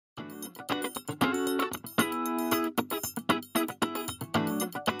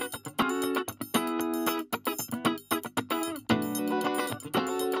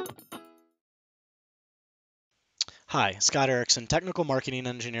Hi, Scott Erickson, Technical Marketing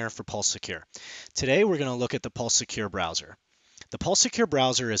Engineer for Pulse Secure. Today we're going to look at the Pulse Secure browser. The Pulse Secure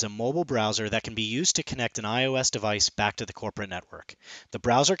browser is a mobile browser that can be used to connect an iOS device back to the corporate network. The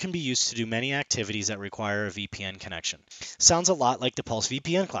browser can be used to do many activities that require a VPN connection. Sounds a lot like the Pulse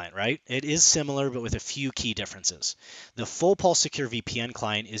VPN client, right? It is similar, but with a few key differences. The full Pulse Secure VPN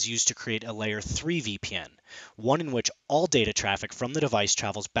client is used to create a layer 3 VPN, one in which all data traffic from the device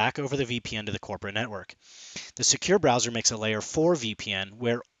travels back over the VPN to the corporate network. The secure browser makes a layer 4 VPN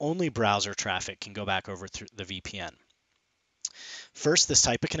where only browser traffic can go back over through the VPN. First, this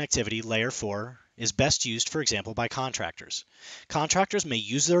type of connectivity, layer 4, is best used, for example, by contractors. Contractors may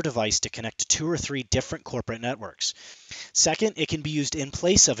use their device to connect to 2 or 3 different corporate networks. Second, it can be used in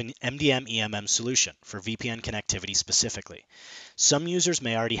place of an MDM-EMM solution for VPN connectivity specifically. Some users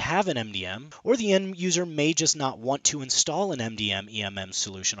may already have an MDM, or the end user may just not want to install an MDM-EMM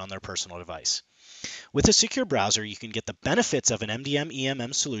solution on their personal device. With a secure browser, you can get the benefits of an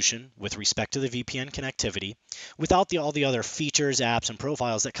MDM-EMM solution with respect to the VPN connectivity without all the other features, apps, and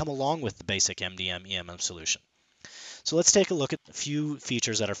profiles that come along with the basic MDM-EMM solution. So let's take a look at a few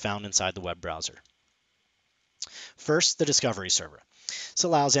features that are found inside the web browser. First, the discovery server. This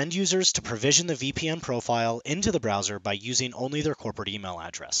allows end users to provision the VPN profile into the browser by using only their corporate email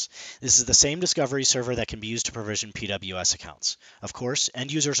address. This is the same discovery server that can be used to provision PWS accounts. Of course,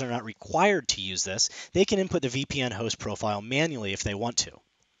 end users are not required to use this. They can input the VPN host profile manually if they want to.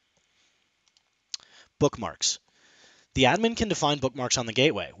 Bookmarks. The admin can define bookmarks on the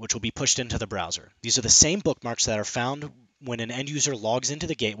gateway, which will be pushed into the browser. These are the same bookmarks that are found when an end user logs into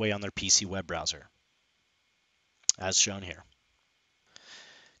the gateway on their PC web browser, as shown here.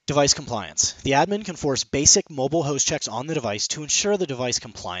 Device compliance. The admin can force basic mobile host checks on the device to ensure the device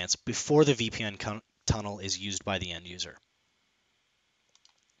compliance before the VPN tunnel is used by the end user.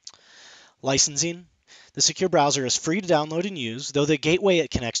 Licensing. The secure browser is free to download and use, though the gateway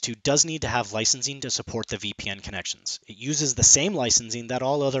it connects to does need to have licensing to support the VPN connections. It uses the same licensing that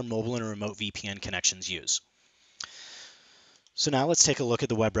all other mobile and remote VPN connections use. So now let's take a look at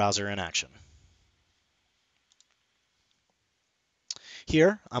the web browser in action.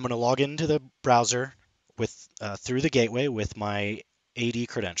 Here, I'm going to log into the browser through the gateway with my AD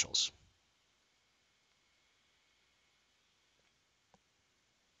credentials.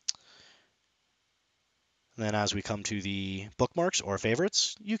 And then as we come to the bookmarks or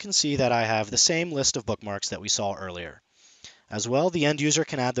favorites, you can see that I have the same list of bookmarks that we saw earlier. As well, the end user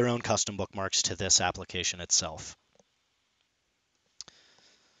can add their own custom bookmarks to this application itself.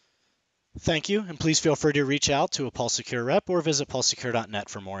 Thank you, and please feel free to reach out to a Pulse Secure rep or visit pulsesecure.net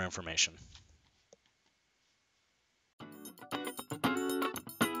for more information.